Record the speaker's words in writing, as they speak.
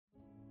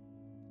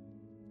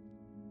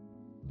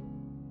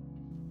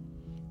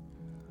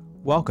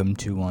Welcome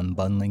to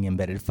Unbundling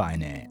Embedded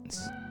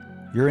Finance,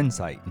 your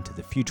insight into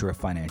the future of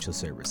financial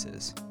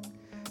services.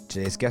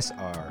 Today's guests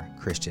are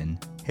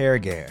Kristian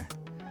Herger,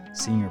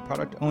 Senior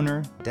Product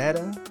Owner,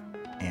 Data,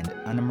 and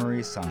Annemarie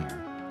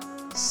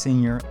Sagner,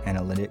 Senior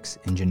Analytics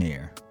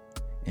Engineer.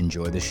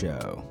 Enjoy the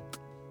show.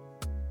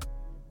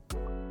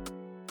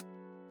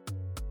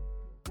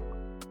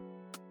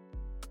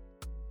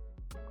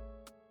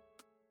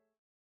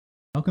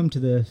 Welcome to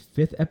the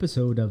 5th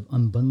episode of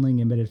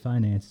Unbundling Embedded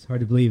Finance. It's hard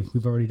to believe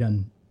we've already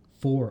done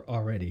 4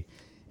 already.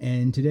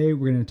 And today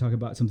we're going to talk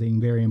about something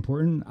very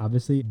important,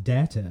 obviously,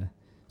 data.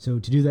 So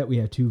to do that, we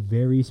have 2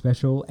 very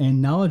special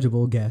and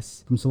knowledgeable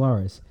guests from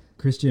Solaris,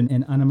 Kristian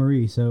and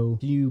Annemarie. So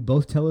can you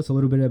both tell us a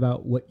little bit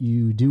about what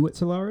you do at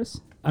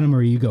Solaris?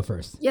 Annemarie, you go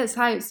first. Yes,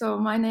 hi. So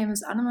my name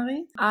is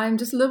Annemarie. I'm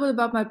just a little bit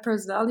about my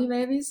personality,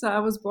 maybe. So I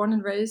was born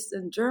and raised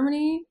in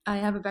Germany. I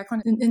have a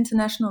background in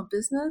international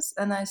business,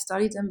 and I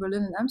studied in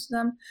Berlin and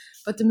Amsterdam.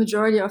 But the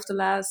majority of the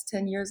last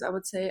 10 years, I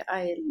would say,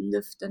 I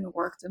lived and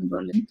worked in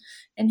Berlin.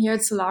 And here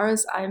at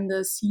Solaris, I'm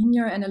the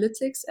senior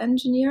analytics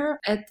engineer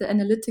at the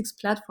analytics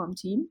platform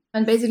team.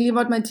 And basically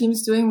what my team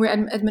is doing, we're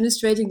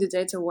administrating the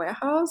data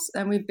warehouse.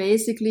 And we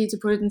basically, to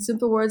put it in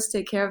simple words,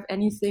 take care of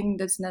anything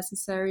that's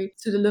necessary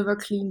to deliver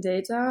clean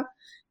data.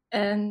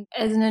 And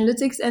as an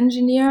analytics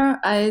engineer,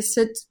 I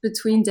sit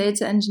between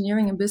data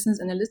engineering and business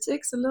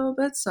analytics a little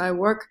bit. So I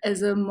work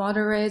as a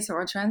moderator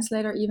or a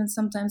translator, even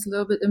sometimes a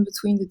little bit in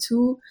between the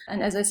two.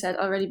 And as I said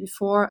already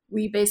before,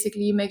 we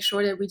basically make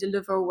sure that we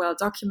deliver well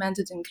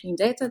documented and clean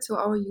data to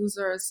our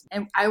users.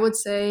 And I would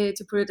say,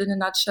 to put it in a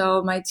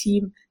nutshell, my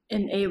team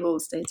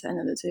enables data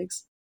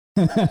analytics.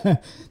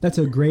 That's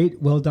a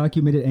great,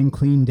 well-documented and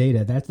clean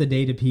data. That's the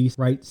data piece,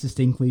 right,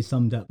 succinctly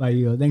summed up by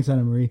you. Thanks,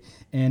 Annemarie.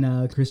 And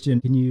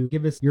Kristian, can you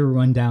give us your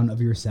rundown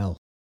of yourself?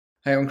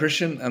 Hi, I'm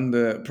Kristian. I'm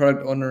the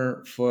product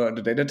owner for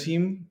the data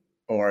team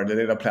or the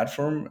data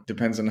platform.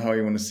 Depends on how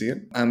you want to see it.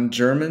 I'm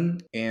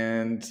German,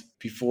 and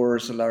before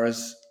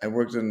Solaris, I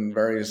worked in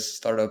various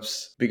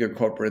startups, bigger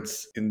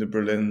corporates in the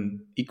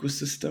Berlin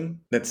ecosystem,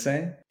 let's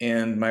say.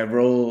 And my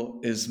role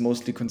is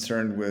mostly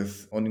concerned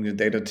with owning the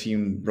data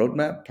team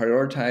roadmap,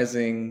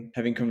 prioritizing,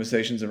 having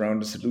conversations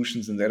around the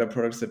solutions and data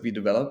products that we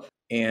develop,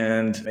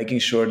 and making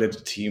sure that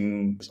the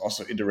team is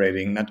also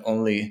iterating not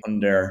only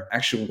on their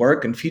actual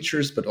work and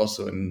features, but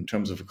also in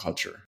terms of a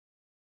culture.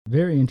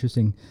 Very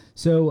interesting.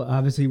 So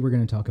obviously we're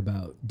going to talk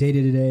about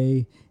data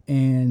today.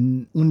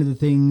 And one of the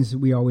things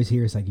we always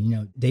hear is like,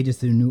 data's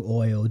the new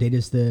oil,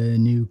 data's the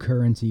new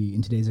currency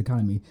in today's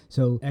economy.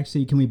 So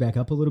actually, can we back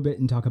up a little bit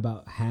and talk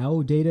about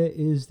how data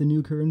is the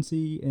new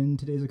currency in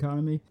today's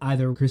economy?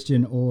 Either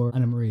Kristian or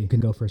Annemarie can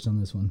go first on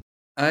this one.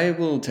 I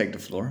will take the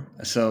floor.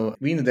 So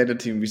we in the data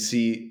team, we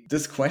see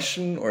this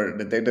question, or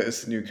the data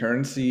is the new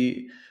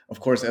currency, of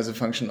course, as a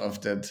function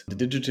of that the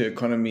digital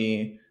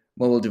economy.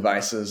 Mobile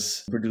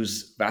devices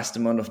produce vast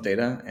amount of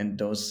data, and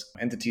those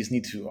entities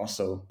need to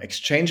also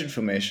exchange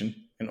information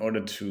in order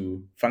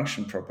to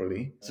function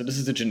properly. So this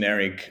is a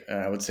generic,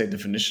 I would say,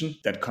 definition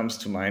that comes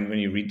to mind when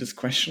you read this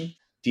question.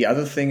 The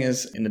other thing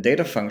is, in the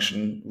data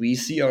function, we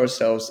see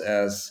ourselves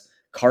as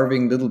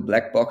carving little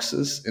black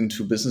boxes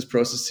into business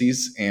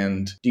processes,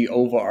 and the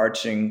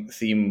overarching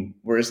theme,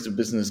 where is the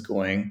business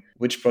going?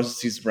 Which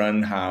processes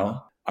run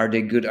how? Are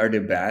they good? Are they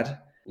bad?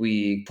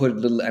 We put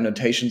little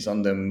annotations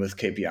on them with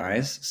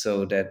KPIs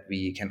so that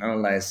we can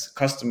analyze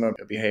customer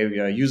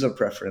behavior, user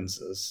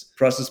preferences,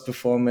 process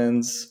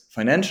performance,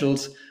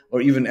 financials, or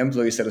even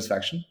employee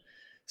satisfaction.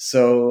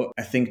 So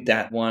I think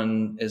that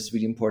one is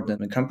really important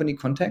in a company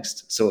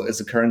context. So it's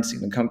a currency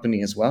in a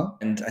company as well.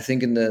 And I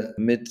think in the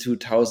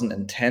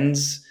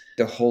mid-2010s,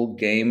 the whole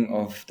game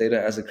of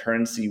data as a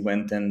currency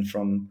went then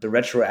from the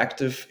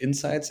retroactive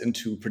insights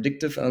into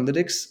predictive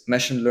analytics,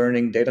 machine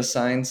learning, data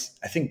science.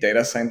 I think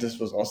data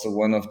scientist was also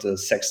one of the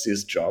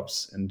sexiest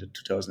jobs in the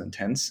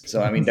 2010s. So,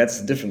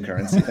 that's a different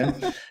currency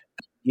then.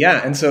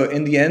 Yeah. And so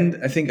in the end,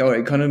 I think our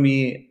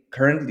economy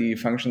currently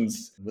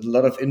functions with a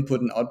lot of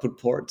input and output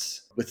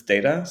ports with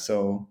data.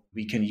 So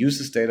we can use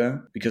this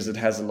data because it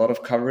has a lot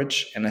of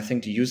coverage. And I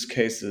think the use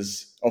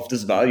cases of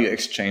this value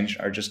exchange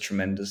are just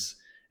tremendous.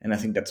 And I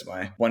think that's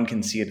why one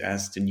can see it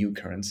as the new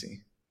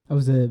currency. That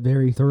was a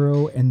very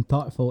thorough and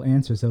thoughtful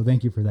answer, so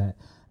thank you for that.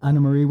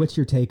 Annemarie, what's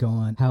your take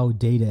on how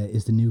data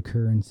is the new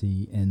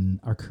currency in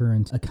our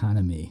current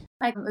economy?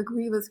 I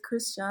agree with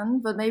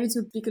Kristian, but maybe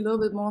to speak a little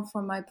bit more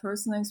from my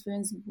personal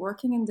experience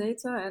working in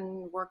data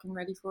and working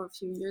already for a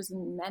few years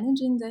in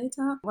managing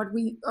data. What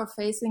we are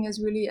facing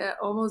is really an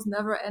almost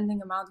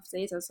never-ending amount of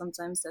data.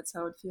 Sometimes that's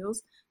how it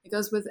feels.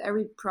 Because with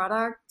every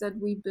product that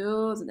we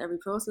build and every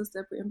process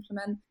that we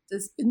implement,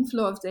 this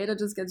inflow of data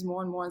just gets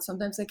more and more. And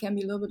sometimes it can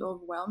be a little bit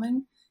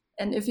overwhelming.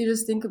 And if you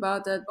just think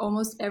about that,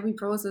 almost every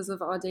process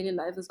of our daily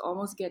life is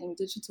almost getting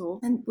digital.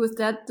 And with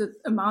that, the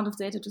amount of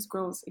data just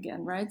grows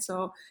again, right?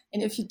 So,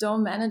 and if you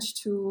don't manage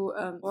to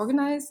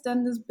organize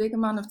then this big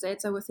amount of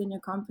data within your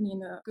company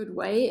in a good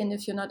way, and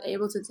if you're not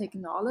able to take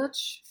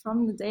knowledge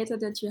from the data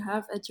that you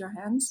have at your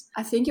hands,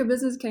 I think your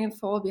business can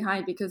fall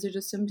behind because you're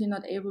just simply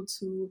not able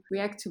to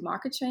react to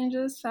market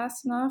changes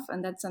fast enough.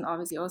 And that's then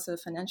obviously also a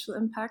financial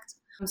impact.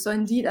 So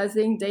indeed, I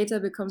think data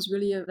becomes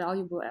really a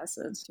valuable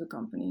asset to a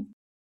company.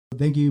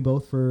 Thank you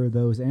both for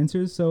those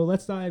answers. So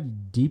let's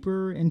dive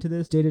deeper into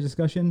this data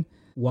discussion.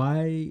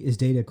 Why is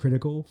data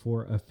critical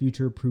for a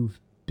future-proof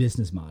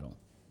business model?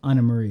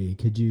 Annemarie,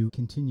 could you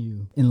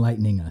continue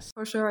enlightening us?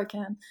 For sure, I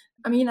can.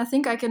 I mean, I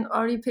think I can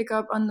already pick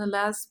up on the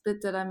last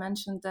bit that I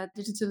mentioned, that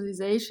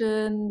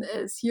digitalization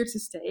is here to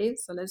stay.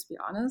 So let's be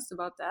honest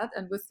about that.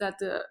 And with that,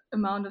 the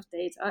amount of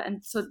data.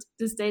 And so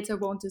this data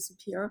won't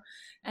disappear.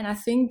 And I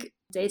think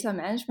data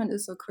management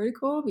is so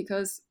critical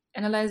because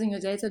analyzing your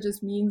data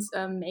just means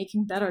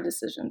making better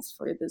decisions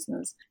for your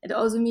business. It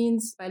also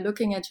means by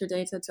looking at your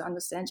data to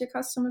understand your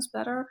customers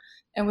better.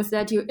 And with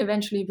that, you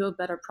eventually build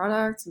better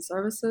products and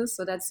services.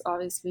 So that's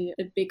obviously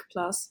a big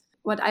plus.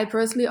 What I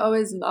personally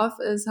always love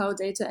is how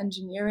data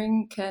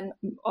engineering can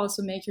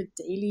also make your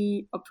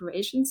daily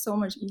operations so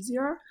much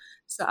easier.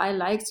 So I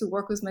like to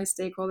work with my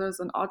stakeholders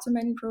on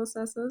automating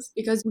processes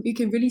because we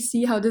can really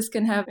see how this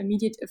can have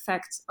immediate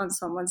effects on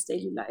someone's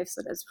daily life.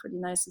 So that's pretty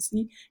nice to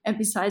see. And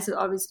besides, it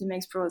obviously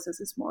makes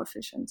processes more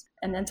efficient,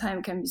 and then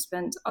time can be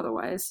spent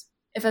otherwise.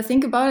 If I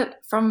think about it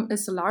from a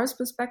Solaris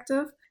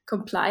perspective,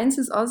 compliance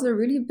is also a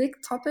really big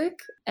topic.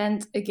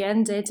 And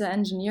again, data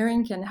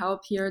engineering can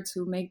help here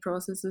to make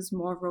processes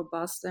more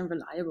robust and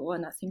reliable.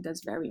 And I think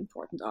that's very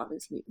important,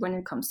 obviously, when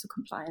it comes to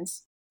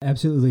compliance.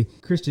 Absolutely.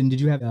 Kristian, did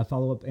you have a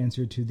follow-up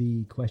answer to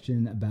the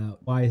question about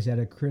why is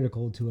data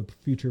critical to a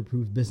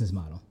future-proof business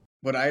model?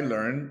 What I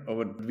learn, or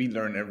what we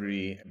learn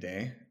every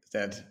day, is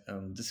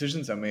that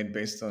decisions are made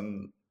based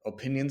on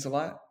opinions a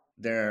lot.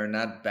 They're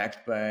not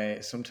backed by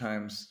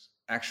sometimes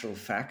actual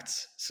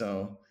facts.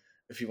 So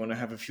if you want to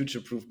have a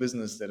future-proof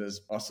business that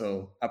is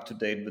also up to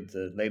date with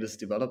the latest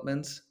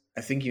developments,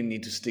 I think you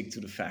need to stick to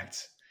the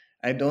facts.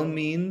 I don't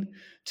mean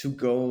to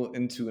go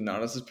into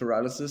analysis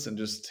paralysis and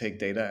just take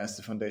data as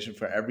the foundation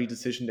for every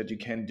decision that you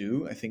can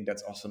do. I think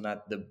that's also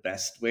not the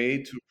best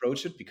way to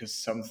approach it, because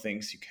some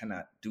things you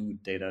cannot do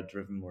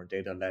data-driven or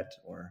data-led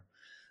or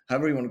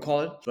however you want to call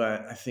it.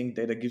 But I think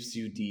data gives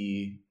you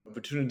the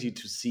opportunity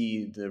to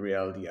see the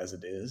reality as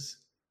it is.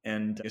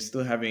 And you're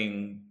still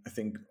having, I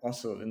think,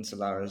 also in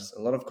Solaris,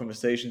 a lot of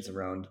conversations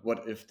around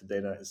what if the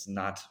data is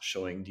not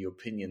showing the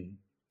opinion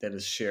that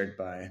is shared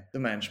by the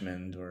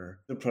management or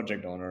the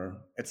project owner,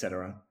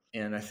 etc.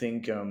 And I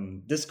think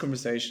this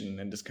conversation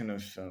and this kind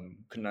of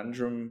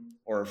conundrum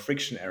or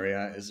friction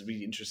area is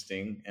really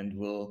interesting and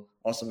will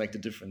also make the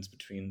difference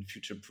between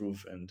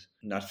future-proof and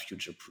not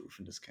future-proof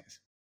in this case.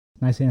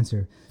 Nice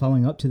answer.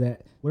 Following up to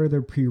that, what are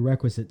the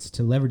prerequisites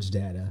to leverage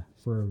data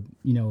for,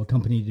 a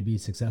company to be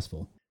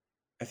successful?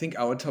 I think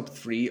our top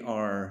three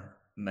are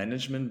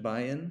management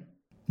buy-in,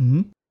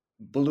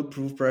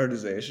 bulletproof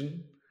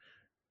prioritization,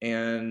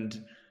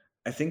 and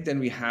I think then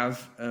we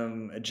have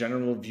a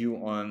general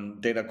view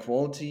on data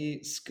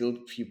quality,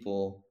 skilled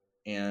people,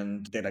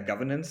 and data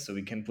governance. So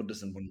we can put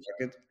this in one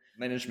bucket.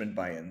 Management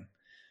buy-in.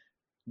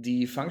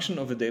 The function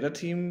of a data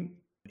team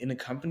in a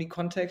company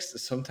context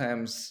is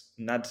sometimes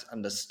not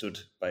understood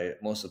by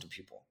most of the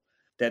people.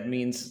 That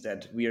means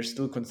that we are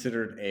still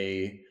considered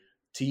a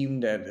team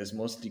that is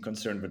mostly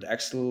concerned with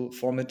Excel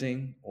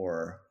formatting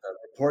or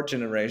report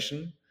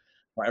generation.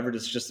 However,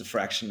 this is just a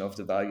fraction of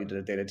the value that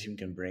a data team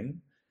can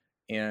bring.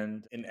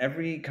 And in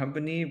every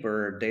company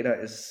where data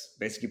is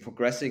basically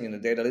progressing in the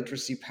data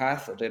literacy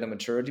path or data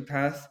maturity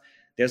path,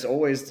 there's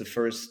always the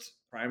first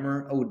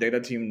primer. Oh, data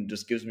team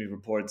just gives me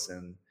reports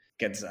and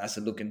gets us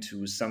a look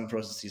into some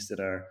processes that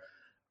are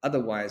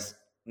otherwise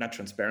not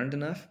transparent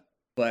enough.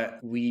 But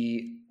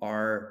we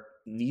are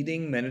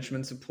needing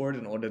management support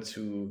in order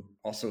to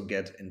also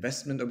get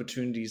investment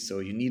opportunities. So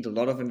you need a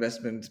lot of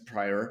investment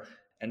prior.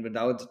 And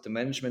without the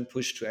management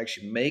push to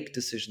actually make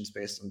decisions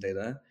based on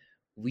data,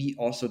 we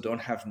also don't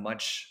have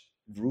much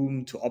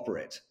room to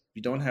operate.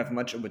 We don't have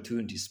much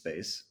opportunity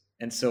space.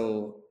 And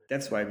so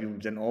that's why we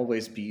would then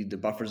always be the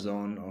buffer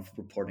zone of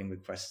reporting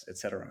requests,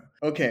 etc.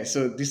 Okay,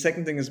 so the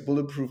second thing is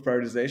bulletproof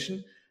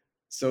prioritization.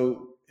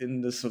 So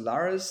in the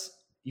Solaris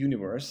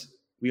universe,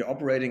 we are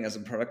operating as a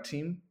product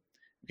team.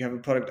 We have a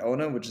product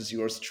owner, which is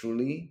yours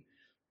truly.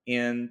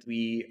 And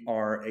we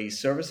are a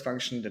service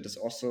function that is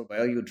also a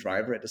value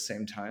driver at the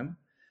same time.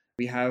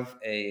 We have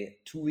a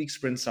 2-week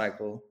sprint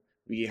cycle.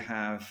 We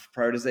have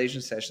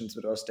prioritization sessions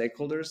with our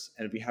stakeholders,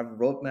 and we have a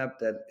roadmap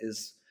that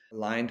is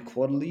aligned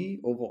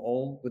quarterly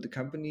overall with the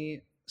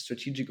company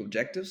strategic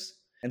objectives.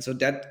 And so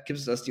that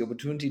gives us the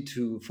opportunity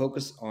to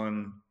focus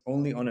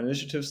only on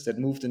initiatives that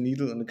move the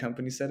needle in the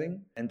company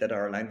setting and that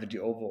are aligned with the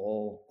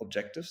overall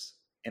objectives.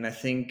 And I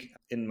think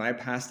in my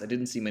past, I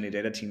didn't see many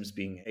data teams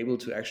being able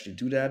to actually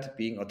do that,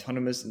 being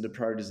autonomous in the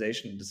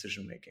prioritization and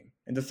decision making.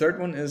 And the third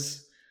one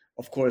is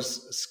Of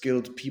course,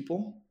 skilled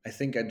people. I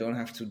think I don't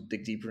have to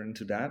dig deeper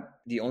into that.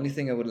 The only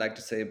thing I would like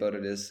to say about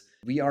it is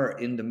we are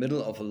in the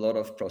middle of a lot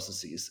of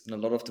processes in a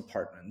lot of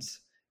departments,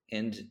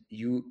 and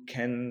you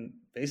can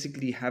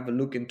basically have a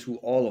look into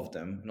all of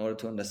them in order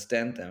to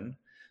understand them.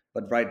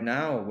 But right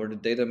now, where the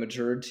data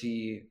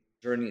maturity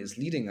journey is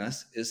leading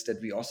us is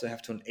that we also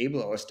have to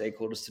enable our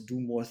stakeholders to do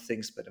more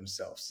things by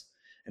themselves.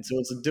 And so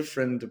it's a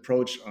different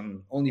approach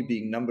on only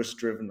being numbers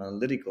driven,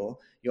 analytical.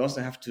 You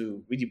also have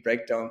to really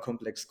break down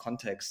complex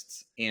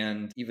contexts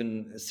and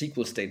even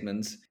SQL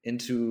statements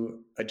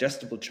into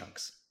adjustable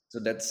chunks. So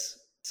that's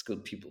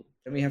skilled people.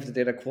 Then we have the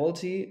data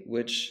quality,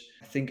 which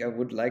I think I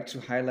would like to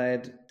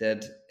highlight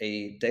that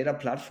a data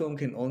platform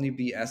can only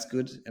be as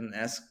good and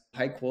as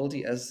high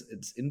quality as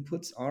its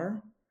inputs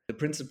are. The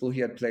principle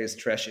here at play is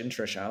trash in,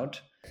 trash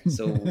out.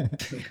 So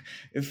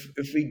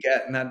if we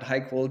get not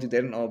high quality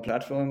data on our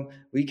platform,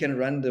 we can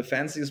run the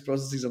fanciest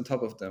processes on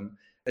top of them.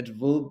 It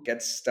will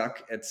get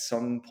stuck at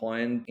some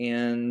point,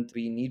 and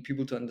we need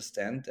people to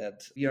understand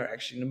that we are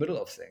actually in the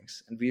middle of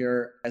things. And we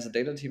are, as a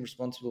data team,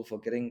 responsible for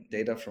getting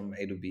data from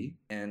A to B.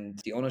 And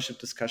the ownership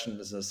discussion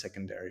is a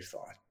secondary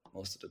thought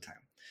most of the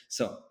time.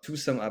 So to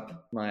sum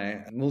up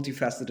my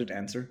multifaceted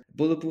answer,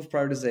 bulletproof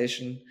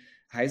prioritization,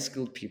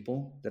 high-skilled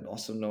people that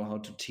also know how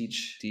to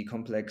teach the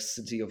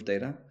complexity of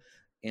data,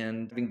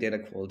 and having data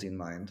quality in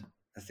mind,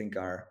 I think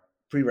are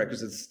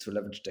prerequisites to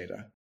leverage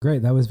data.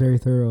 Great. That was very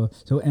thorough.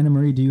 So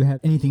Annemarie, do you have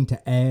anything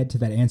to add to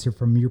that answer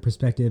from your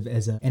perspective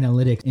as an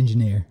analytics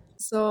engineer?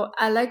 So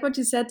I like what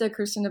you said there,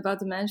 Kristian, about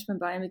the management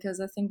buy-in, because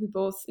I think we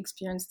both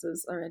experienced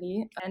this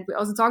already. And we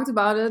also talked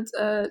about it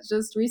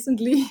just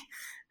recently.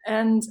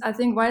 And I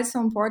think why it's so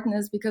important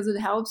is because it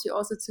helps you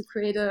also to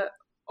create a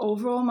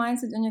overall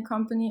mindset in your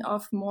company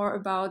of more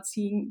about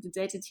seeing the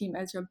data team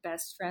as your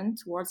best friend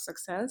towards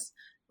success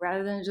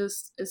rather than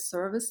just a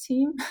service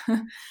team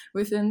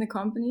within the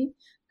company.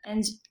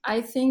 And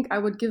I think I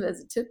would give as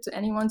a tip to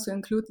anyone to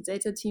include the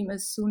data team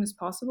as soon as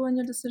possible in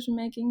your decision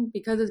making,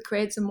 because it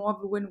creates a more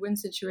of a win-win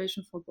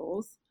situation for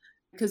both.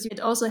 Because it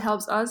also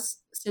helps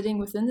us sitting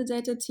within the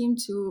data team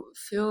to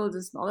fill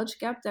this knowledge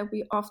gap that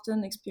we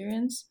often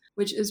experience,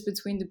 which is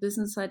between the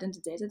business side and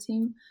the data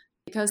team.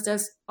 Because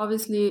there's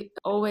obviously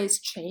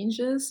always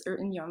changes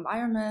in your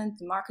environment,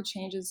 the market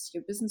changes,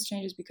 your business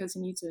changes because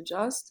you need to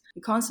adjust.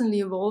 You're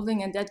constantly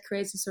evolving, and that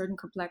creates a certain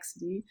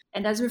complexity.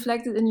 And that's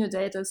reflected in your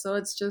data. So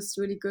it's just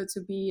really good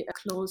to be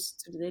close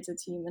to the data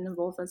team and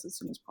involve us as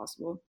soon as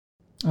possible.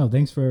 Oh,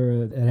 thanks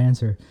for that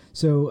answer.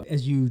 So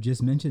as you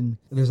just mentioned,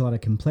 there's a lot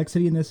of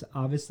complexity in this,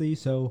 obviously.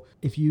 So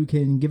if you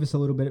can give us a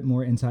little bit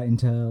more insight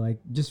into like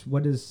just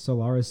what does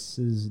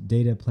Solaris's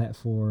data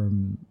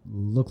platform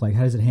look like?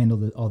 How does it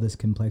handle all this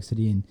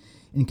complexity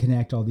and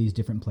connect all these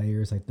different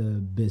players like the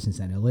business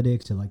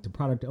analytics to like the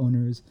product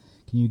owners?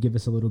 Can you give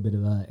us a little bit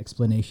of an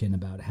explanation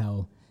about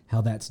how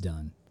that's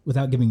done?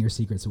 Without giving your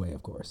secrets away,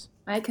 of course.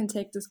 I can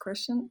take this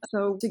question.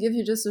 So to give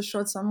you just a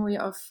short summary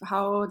of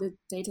how the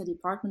data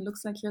department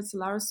looks like here at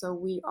Solaris. So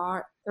we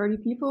are 30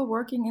 people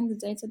working in the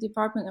data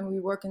department, and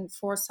we work in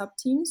 4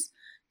 sub-teams.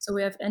 So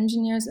we have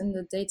engineers in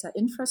the data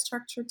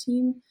infrastructure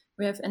team.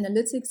 We have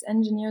analytics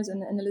engineers in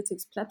the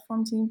analytics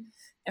platform team.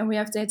 And we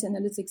have data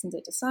analytics and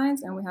data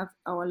science. And we have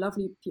our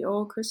lovely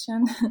PO,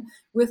 Kristian,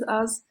 with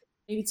us,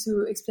 maybe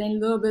to explain a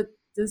little bit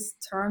this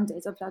term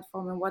data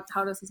platform and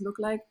how does this look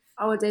like.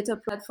 Our data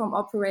platform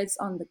operates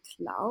on the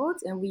cloud,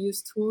 and we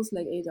use tools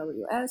like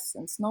AWS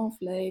and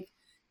Snowflake.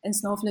 And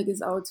Snowflake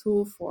is our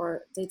tool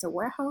for data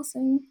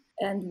warehousing.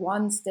 And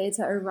once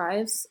data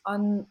arrives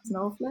on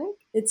Snowflake,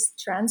 it's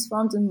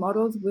transformed and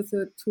modeled with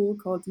a tool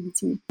called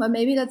dbt. But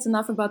maybe that's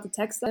enough about the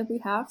tech stack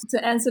we have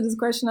to answer this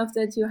question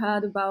that you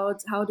had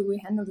about how do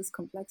we handle this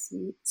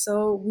complexity.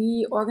 So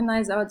we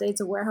organize our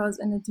data warehouse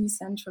in a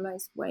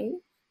decentralized way,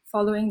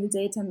 following the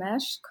data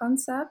mesh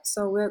concept.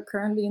 So we're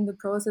currently in the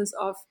process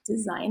of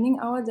designing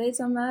our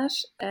data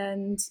mesh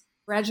and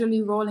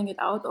gradually rolling it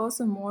out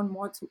also more and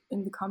more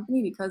in the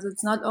company, because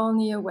it's not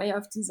only a way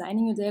of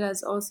designing your data,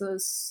 it's also a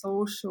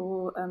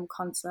social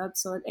concept.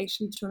 So it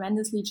actually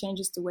tremendously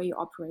changes the way you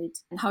operate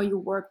and how you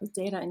work with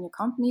data in your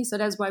company. So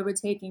that's why we're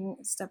taking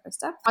step by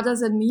step. What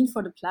does it mean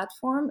for the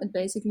platform? It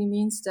basically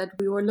means that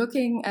we were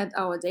looking at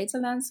our data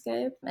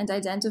landscape and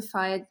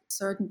identified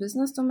certain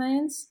business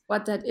domains.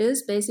 What that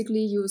is,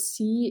 basically you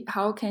see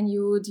how can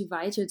you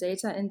divide your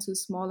data into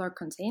smaller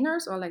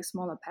containers or like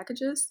smaller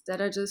packages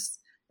that are just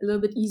a little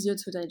bit easier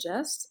to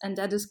digest, and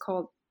that is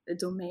called a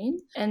domain.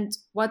 And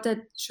what that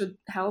should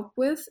help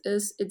with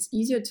is it's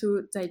easier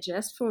to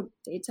digest for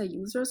data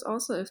users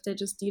also if they're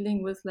just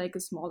dealing with like a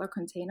smaller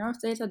container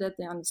of data that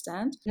they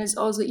understand. And it's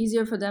also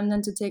easier for them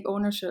then to take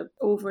ownership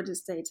over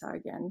this data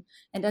again.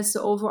 And that's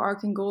the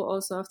overarching goal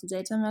also of the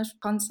data mesh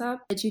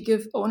concept, that you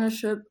give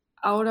ownership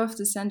out of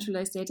the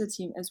centralized data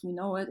team as we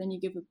know it, and you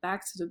give it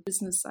back to the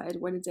business side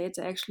where the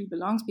data actually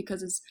belongs,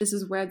 because this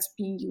is where it's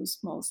being used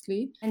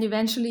mostly. And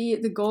eventually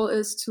the goal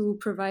is to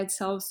provide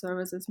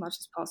self-service as much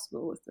as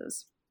possible with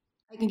this.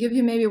 I can give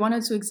you maybe one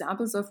or two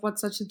examples of what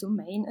such a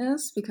domain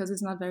is, because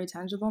it's not very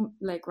tangible,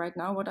 like right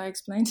now, what I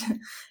explained.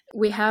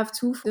 We have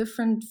two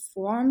different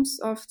forms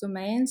of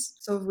domains.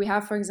 So we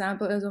have, for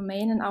example, a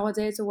domain in our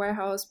data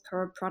warehouse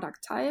per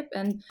product type.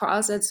 And for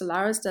us at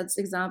Solaris, that's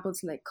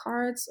examples like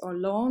cards or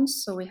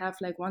loans. So we have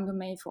like one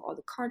domain for all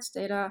the cards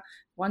data,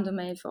 one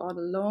domain for all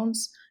the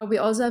loans. But we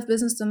also have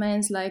business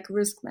domains like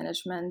risk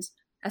management.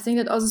 I think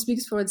that also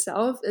speaks for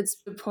itself. It's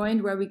the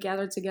point where we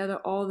gather together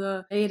all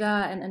the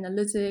data and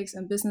analytics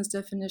and business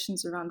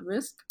definitions around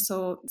risk.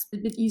 So it's a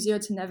bit easier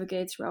to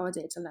navigate through our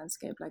data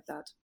landscape like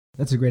that.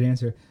 That's a great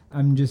answer.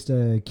 I'm just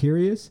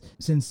curious,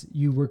 since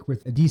you work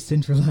with a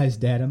decentralized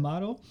data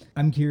model,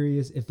 I'm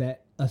curious if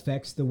that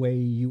affects the way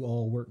you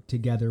all work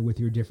together with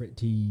your different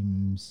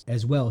teams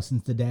as well,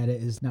 since the data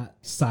is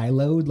not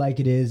siloed like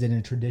it is in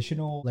a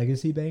traditional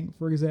legacy bank,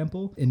 for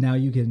example. And now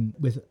you can,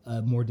 with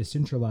a more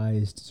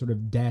decentralized sort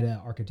of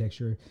data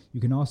architecture, you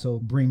can also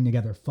bring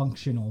together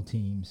functional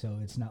teams. So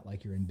it's not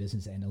like you're in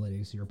business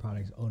analytics, you're a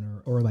product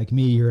owner, or like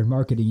me, you're in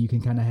marketing. You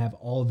can kind of have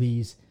all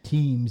these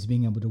teams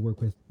being able to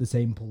work with the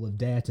same pool of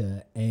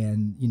data.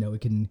 And, you know,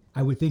 it can,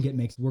 I would think it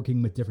makes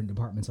working with different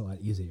departments a lot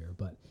easier.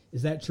 But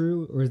is that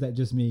true, or is that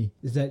just me?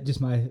 Is that just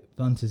my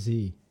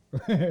fantasy?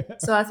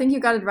 So I think you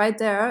got it right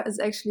there. It's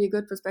actually a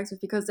good perspective,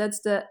 because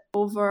that's the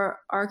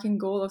overarching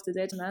goal of the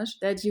data mesh,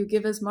 that you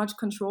give as much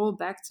control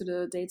back to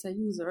the data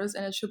users,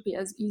 and it should be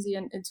as easy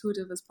and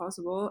intuitive as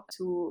possible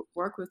to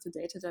work with the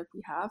data that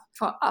we have.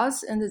 For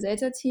us in the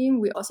data team,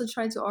 we also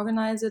try to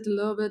organize it a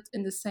little bit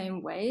in the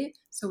same way.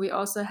 So we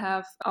also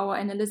have our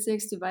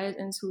analytics divided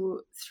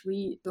into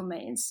 3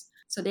 domains.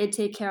 So they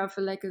take care of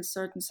like a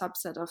certain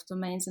subset of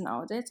domains in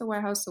our data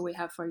warehouse. So we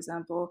have, for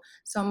example,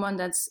 someone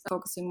that's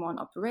focusing more on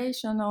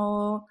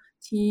operational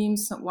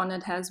teams, one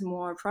that has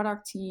more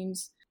product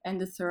teams, and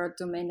the third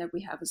domain that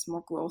we have is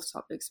more growth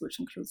topics, which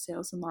includes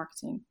sales and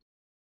marketing.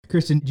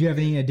 Kristian, do you have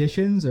any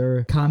additions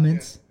or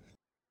comments?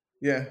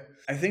 Yeah,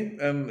 I think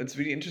it's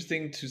really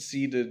interesting to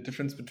see the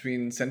difference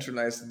between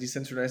centralized and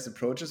decentralized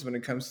approaches when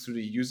it comes to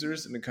the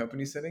users in the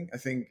company setting. I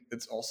think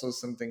it's also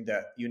something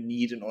that you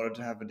need in order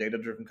to have a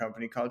data-driven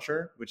company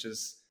culture, which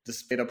is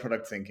this data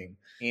product thinking.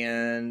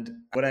 And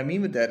what I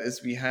mean with that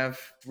is we have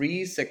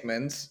 3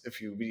 segments.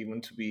 If you really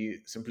want to be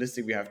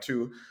simplistic, we have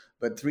 2,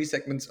 but 3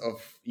 segments of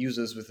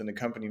users within the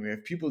company. We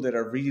have people that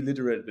are really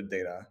literate with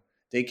data.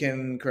 They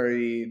can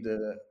query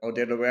our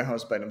data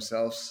warehouse by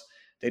themselves.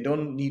 They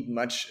don't need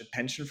much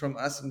attention from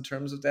us in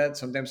terms of that.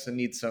 Sometimes they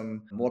need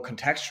some more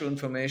contextual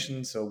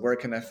information. So where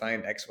can I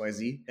find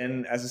XYZ?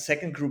 And as a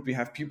second group, we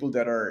have people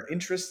that are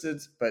interested,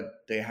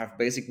 but they have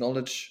basic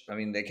knowledge. I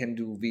mean, they can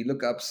do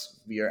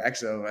VLOOKUPs via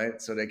Excel,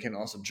 right? So they can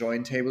also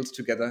join tables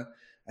together.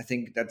 I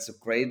think that's a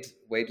great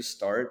way to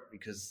start,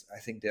 because I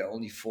think there are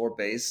only 4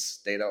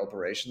 base data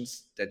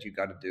operations that you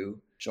got to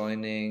do: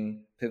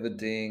 joining,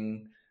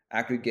 pivoting,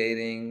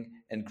 aggregating,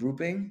 and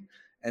grouping.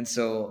 And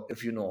so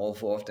if you know all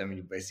 4 of them,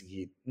 you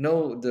basically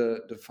know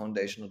the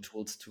foundational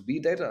tools to be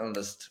data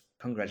analyst.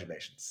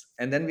 Congratulations.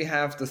 And then we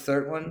have the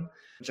third one,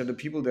 which are the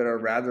people that are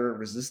rather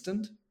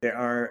resistant. They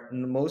are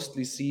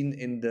mostly seen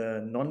in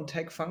the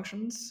non-tech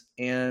functions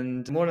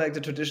and more like the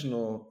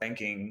traditional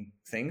banking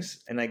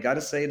things. And I got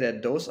to say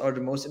that those are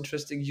the most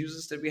interesting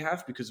users that we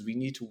have, because we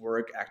need to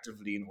work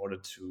actively in order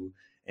to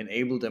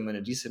enable them in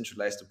a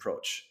decentralized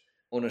approach.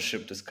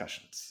 Ownership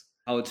discussions,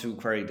 how to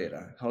query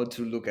data, how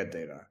to look at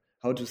data,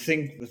 how to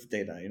think with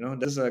data.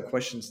 Those are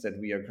questions that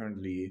we are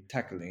currently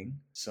tackling.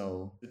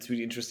 So it's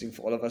really interesting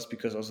for all of us,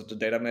 because also the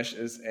data mesh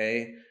is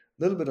a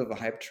little bit of a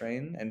hype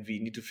train, and we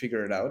need to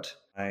figure it out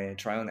by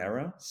trial and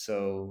error.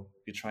 So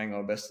we're trying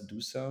our best to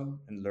do so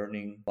and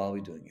learning while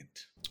we're doing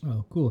it.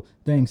 Oh, cool.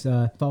 Thanks.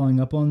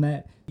 Following up on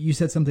that, you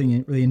said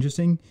something really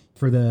interesting.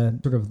 For the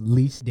sort of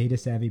least data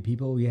savvy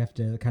people, we have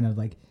to kind of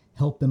like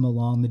help them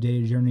along the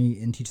data journey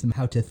and teach them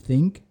how to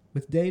think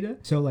with data.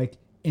 So like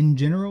in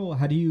general,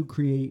 how do you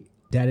create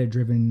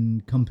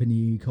data-driven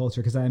company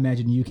culture? Because I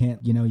imagine you can't,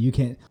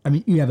 I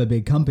mean, you have a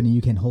big company,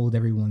 you can hold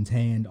everyone's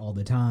hand all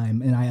the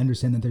time. And I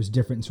understand that there's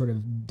different sort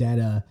of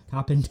data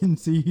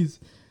competencies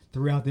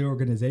throughout the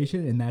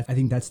organization. And I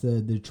think that's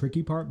the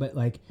tricky part. But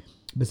like,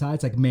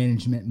 besides like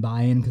management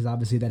buy-in, because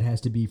obviously that has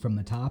to be from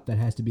the top, that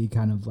has to be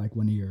kind of like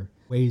one of your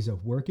ways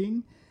of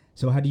working.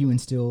 So how do you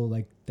instill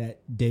like that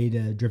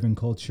data-driven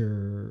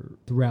culture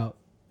throughout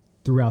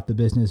the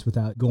business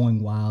without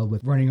going wild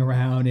with running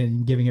around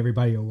and giving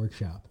everybody a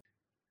workshop?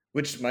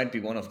 Which might be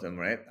one of them,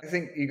 right? I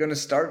think you're going to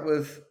start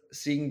with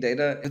seeing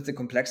data with the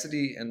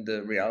complexity and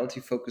the reality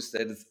focus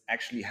that it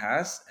actually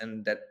has,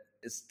 and that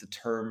is the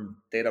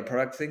term data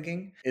product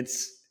thinking.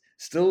 It's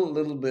still a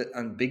little bit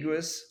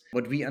ambiguous.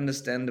 What we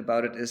understand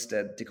about it is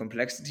that the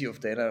complexity of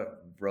data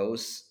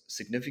rose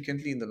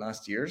significantly in the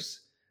last years.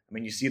 I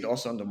mean, you see it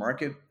also on the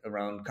market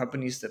around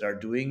companies that are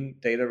doing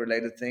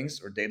data-related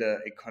things, or data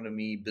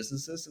economy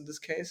businesses in this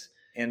case.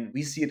 And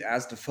we see it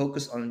as the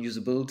focus on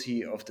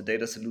usability of the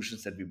data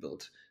solutions that we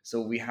build.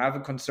 So we have a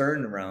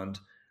concern around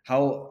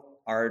how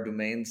are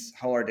domains,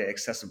 how are they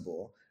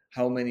accessible?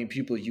 How many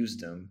people use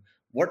them?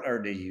 What are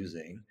they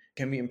using?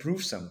 Can we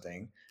improve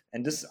something?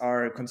 And these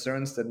are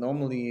concerns that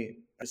normally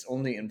is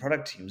only in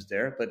product teams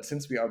there. But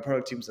since we are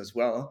product teams as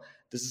well,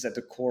 this is at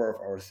the core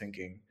of our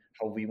thinking,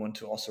 how we want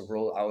to also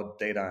roll out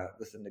data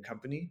within the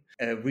company.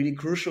 A really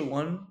crucial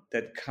one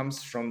that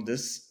comes from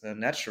this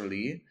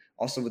naturally,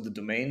 also with the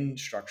domain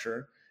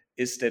structure,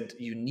 is that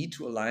you need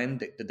to align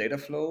the data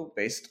flow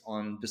based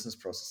on business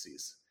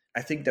processes.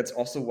 I think that's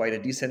also why the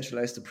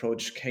decentralized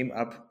approach came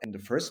up in the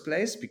first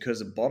place, because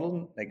a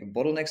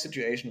bottleneck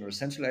situation or a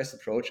centralized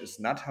approach is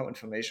not how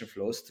information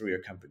flows through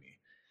your company.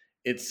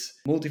 It's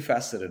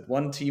multifaceted.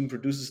 One team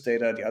produces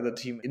data, the other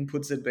team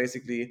inputs it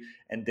basically,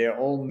 and they're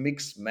all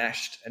mixed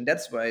meshed. And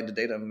that's why the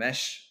data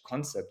mesh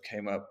concept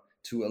came up,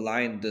 to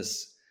align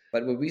this.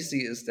 But what we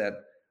see is that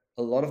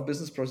a lot of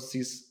business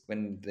processes,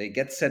 when they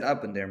get set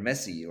up and they're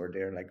messy or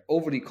they're like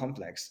overly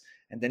complex,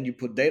 and then you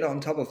put data on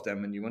top of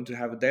them and you want to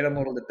have a data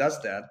model that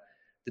does that,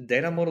 the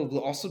data model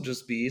will also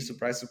just be,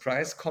 surprise,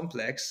 surprise,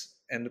 complex,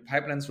 and the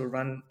pipelines will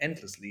run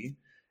endlessly.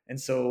 And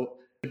so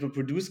it will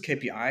produce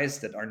KPIs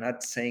that are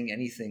not saying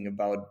anything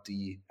about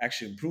the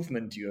actual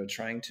improvement you are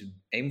trying to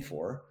aim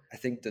for. I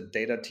think the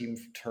data team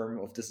term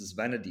of this is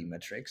vanity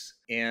metrics.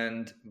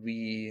 And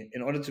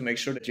in order to make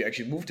sure that you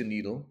actually move the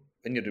needle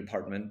in your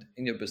department,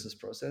 in your business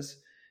process,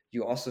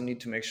 you also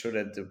need to make sure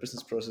that the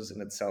business process in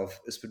itself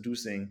is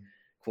producing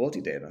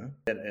quality data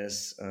that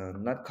is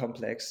not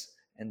complex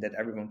and that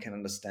everyone can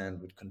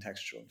understand with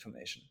contextual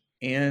information.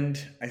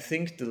 And I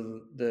think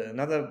the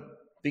another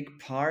big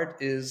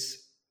part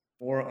is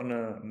more on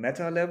a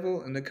meta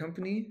level in the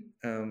company,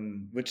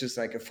 which is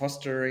like a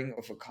fostering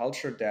of a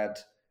culture that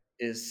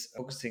is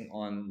focusing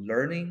on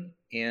learning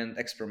and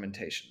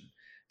experimentation.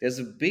 There's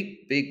a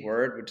big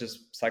word, which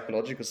is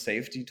psychological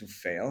safety to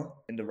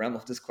fail in the realm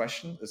of this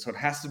question. So it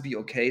has to be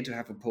okay to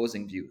have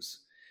opposing views.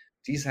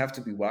 These have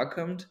to be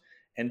welcomed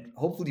and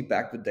hopefully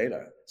backed with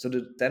data. So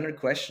the standard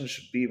question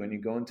should be, when you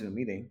go into a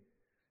meeting,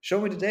 show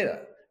me the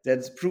data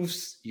that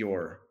proves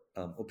your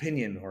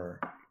opinion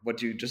or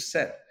what you just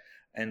said.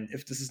 And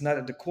if this is not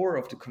at the core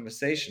of the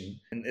conversation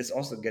and is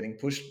also getting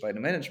pushed by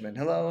the management,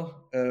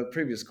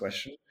 previous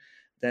question,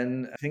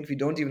 then I think we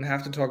don't even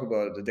have to talk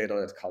about the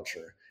data-led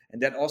culture.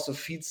 And that also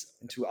feeds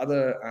into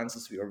other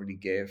answers we already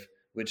gave,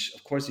 which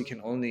of course you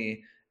can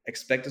only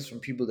expect this from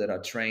people that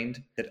are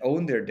trained, that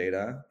own their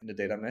data in the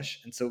data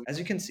mesh. And so as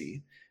you can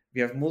see, we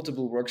have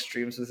multiple work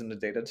streams within the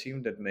data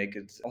team that make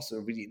it also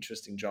a really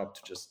interesting job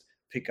to just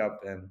pick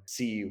up and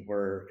see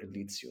where it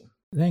leads you.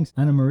 Thanks.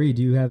 Annemarie,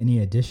 do you have any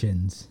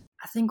additions?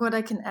 I think what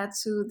I can add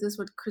to this,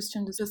 what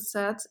Kristian just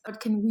said, what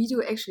can we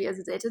do actually as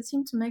a data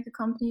team to make a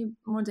company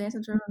more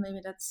data-driven? Maybe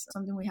that's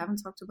something we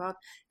haven't talked about.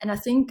 And I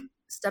think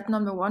step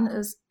number one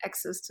is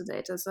access to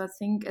data. So I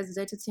think as a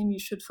data team, you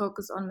should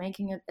focus on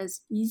making it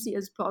as easy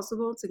as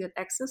possible to get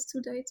access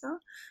to data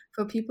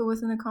for people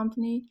within a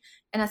company.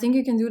 And I think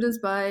you can do this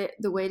by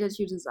the way that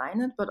you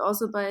design it, but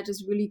also by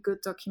just really good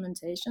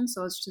documentation.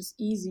 So it's just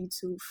easy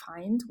to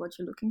find what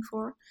you're looking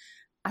for.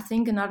 I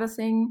think another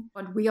thing,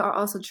 what we are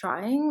also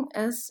trying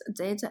as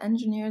data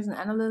engineers and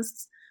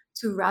analysts,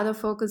 to rather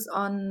focus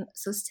on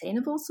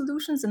sustainable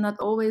solutions and not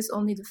always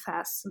only the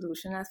fast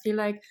solution. I feel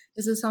like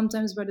this is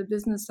sometimes where the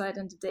business side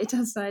and the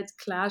data side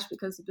clash,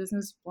 because the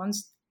business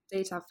wants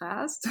data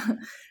fast,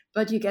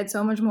 but you get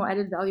so much more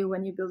added value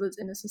when you build it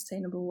in a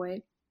sustainable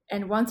way.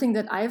 And one thing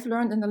that I've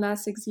learned in the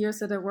last 6 years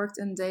that I worked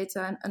in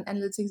data and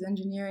analytics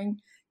engineering,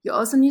 you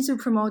also need to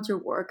promote your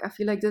work. I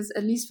feel like this,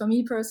 at least for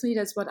me personally,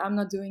 that's what I'm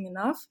not doing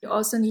enough. You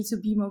also need to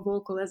be more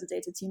vocal as a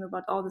data team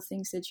about all the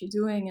things that you're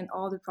doing and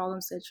all the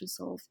problems that you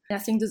solve. And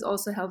I think this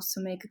also helps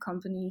to make a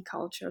company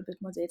culture a bit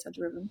more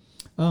data-driven.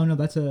 Oh, no,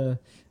 that's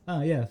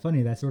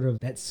funny. That's sort of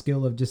that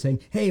skill of just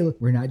saying, hey,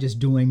 look, we're not just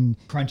doing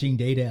crunching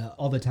data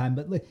all the time,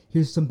 but look,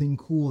 here's something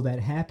cool that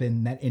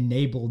happened that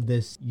enabled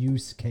this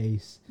use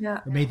case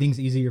or made things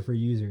easier for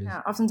users.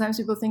 Yeah, oftentimes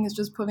people think it's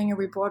just pulling a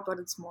report, but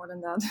it's more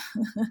than that.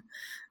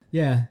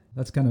 Yeah,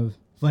 that's kind of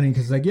funny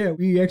because,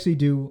 we actually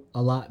do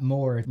a lot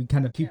more. We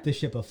kind of keep the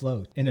ship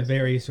afloat in a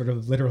very sort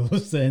of literal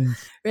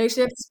sense. We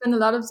actually have to spend a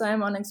lot of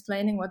time on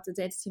explaining what the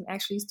data team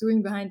actually is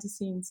doing behind the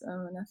scenes.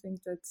 And I think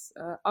that's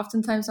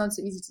oftentimes not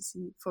so easy to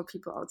see for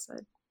people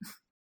outside.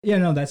 Yeah,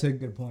 no, that's a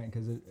good point,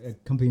 because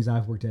companies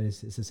I've worked at,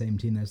 it's the same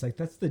team. That's like,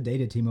 that's the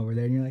data team over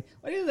there. And you're like,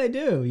 what do they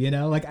do?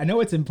 I know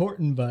it's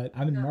important, but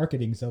I'm in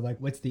marketing. So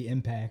what's the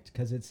impact?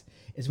 Because it's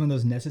one of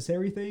those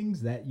necessary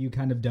things that you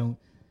kind of don't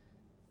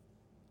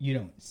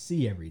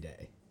see every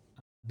day,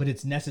 but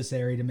it's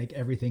necessary to make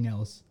everything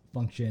else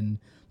function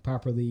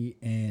properly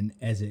and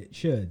as it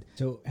should.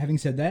 So having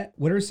said that,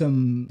 what are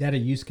some data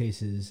use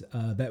cases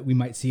that we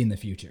might see in the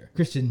future?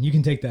 Kristian, you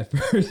can take that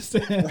first.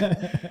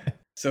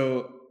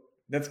 So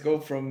let's go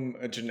from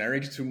a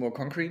generic to more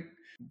concrete.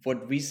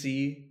 What we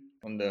see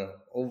on the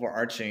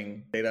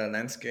overarching data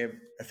landscape,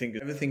 I think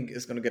everything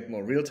is going to get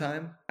more real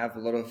time. I have a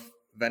lot of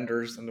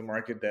vendors on the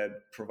market that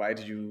provide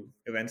you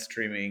event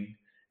streaming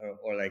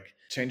or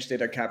change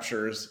data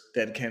captures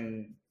that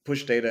can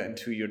push data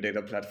into your data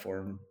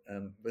platform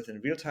within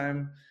real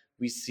time.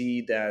 we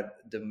see that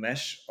the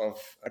mesh of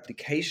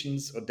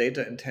applications or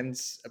data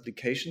intense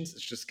applications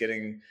is just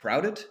getting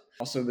crowded.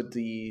 Also with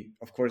the,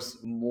 of course,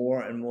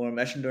 more and more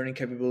machine learning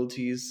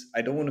capabilities.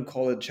 I don't want to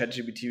call it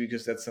ChatGPT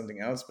because that's something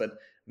else, but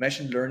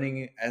machine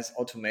learning as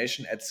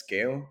automation at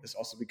scale is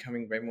also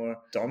becoming way more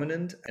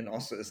dominant and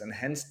also is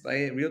enhanced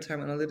by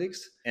real-time analytics.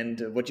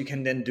 And what you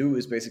can then do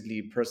is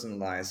basically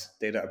personalize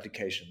data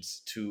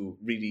applications to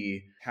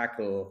really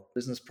tackle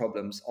business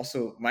problems,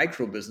 also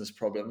micro business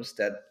problems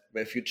that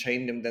if you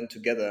chain them then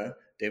together,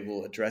 they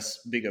will address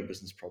bigger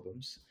business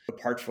problems.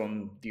 Apart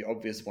from the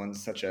obvious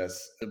ones, such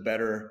as the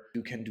better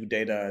you can do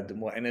data, the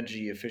more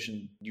energy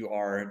efficient you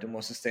are, the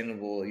more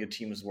sustainable your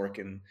team is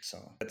working. So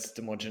that's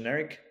the more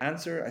generic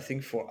answer. I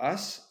think for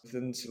us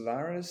within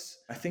Solaris,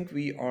 I think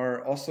we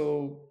are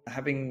also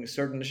having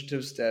certain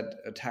initiatives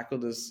that tackle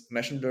this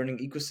machine learning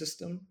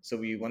ecosystem. So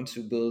we want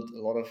to build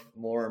a lot of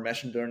more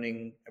machine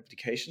learning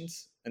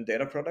applications and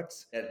data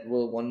products that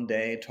will one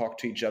day talk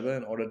to each other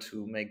in order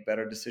to make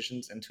better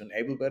decisions and to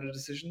enable better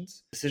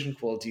decisions. Decision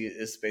quality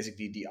is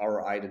basically the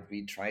ROI that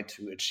we try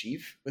to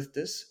achieve with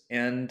this.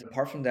 And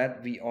apart from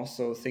that, we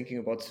also thinking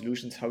about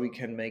solutions, how we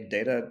can make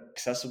data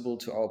accessible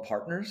to our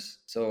partners.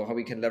 So how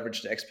we can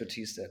leverage the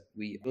expertise that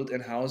we build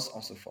in-house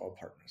also for our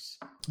partners.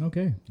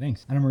 Okay,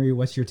 thanks. Annemarie,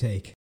 what's your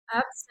take? I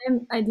have the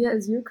same idea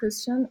as you,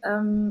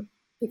 Kristian.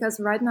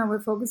 Because right now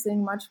we're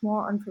focusing much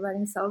more on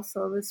providing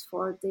self-service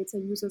for data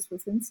users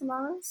within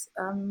Solaris.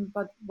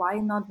 But why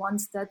not,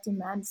 once that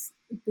demand is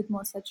a bit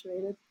more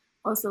saturated,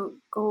 also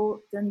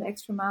go then the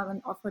extra mile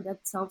and offer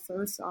that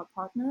self-service to our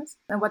partners?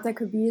 And what that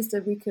could be is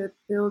that we could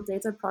build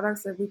data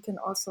products that we can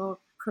also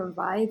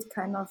provide,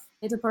 kind of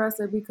data products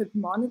that we could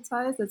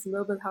monetize. That's a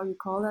little bit how you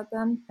call that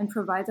then, and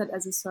provide that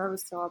as a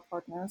service to our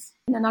partners.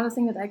 And another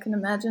thing that I can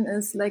imagine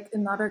is like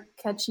another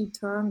catchy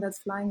term that's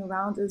flying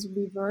around is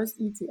reverse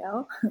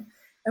ETL.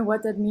 And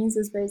what that means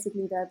is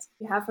basically that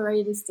you have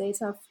already this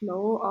data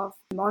flow of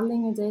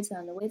modeling your data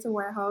in the data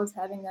warehouse,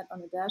 having that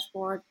on the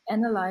dashboard,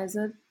 analyze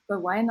it.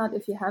 But why not,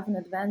 if you have an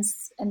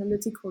advanced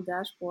analytical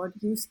dashboard,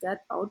 use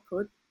that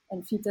output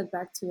and feed that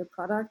back to your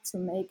product to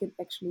make it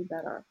actually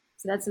better?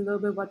 So that's a little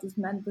bit what is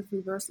meant with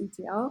reverse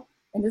ETL.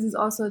 And this is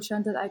also a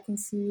trend that I can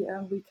see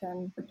we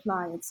can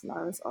apply at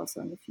Solaris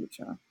also in the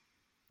future.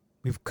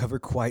 We've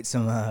covered quite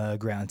some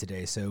ground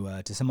today.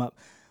 So to sum up,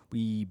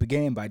 we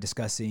began by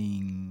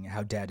discussing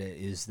how data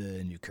is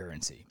the new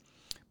currency,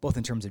 both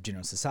in terms of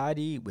general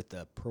society with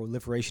the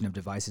proliferation of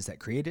devices that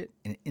create it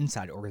and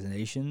inside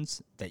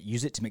organizations that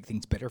use it to make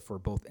things better for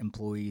both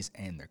employees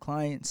and their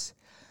clients.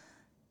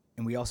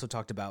 And we also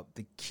talked about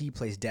the key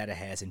place data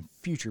has in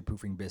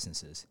future-proofing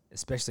businesses,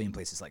 especially in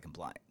places like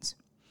compliance.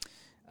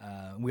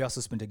 We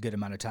also spent a good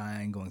amount of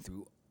time going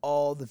through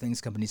all the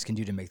things companies can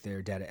do to make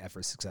their data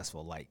efforts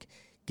successful, like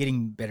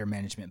getting better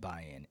management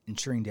buy-in,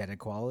 ensuring data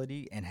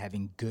quality, and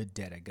having good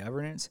data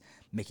governance,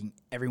 making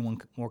everyone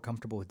more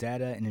comfortable with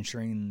data and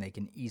ensuring they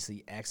can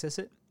easily access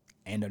it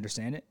and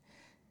understand it,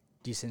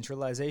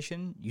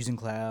 decentralization, using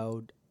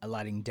cloud,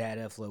 aligning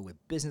data flow with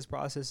business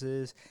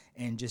processes,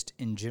 and just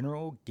in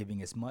general,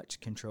 giving as much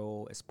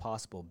control as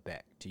possible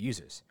back to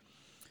users.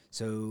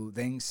 So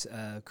thanks,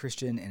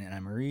 Kristian and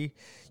Annemarie.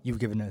 You've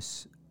given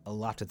us a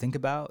lot to think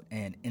about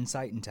and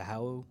insight into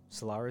how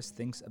Solaris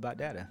thinks about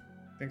data.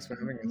 Thanks for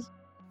having us.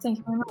 Thank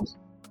you very much.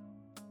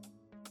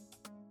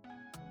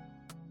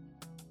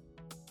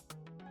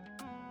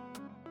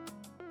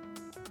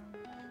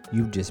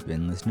 You've just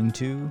been listening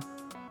to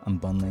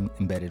Unbundling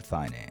Embedded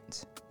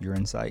Finance, your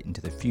insight into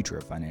the future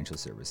of financial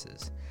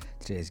services.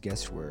 Today's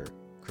guests were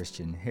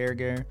Kristian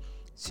Herger,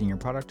 Senior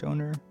Product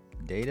Owner,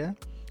 Data,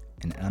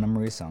 and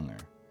Annemarie Sagner,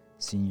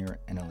 Senior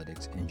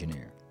Analytics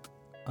Engineer.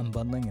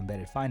 Unbundling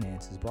Embedded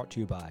Finance is brought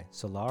to you by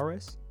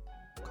Solaris,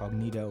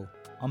 Cognito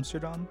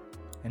Amsterdam,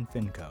 and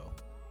Finco.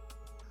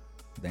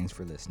 Thanks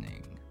for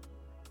listening.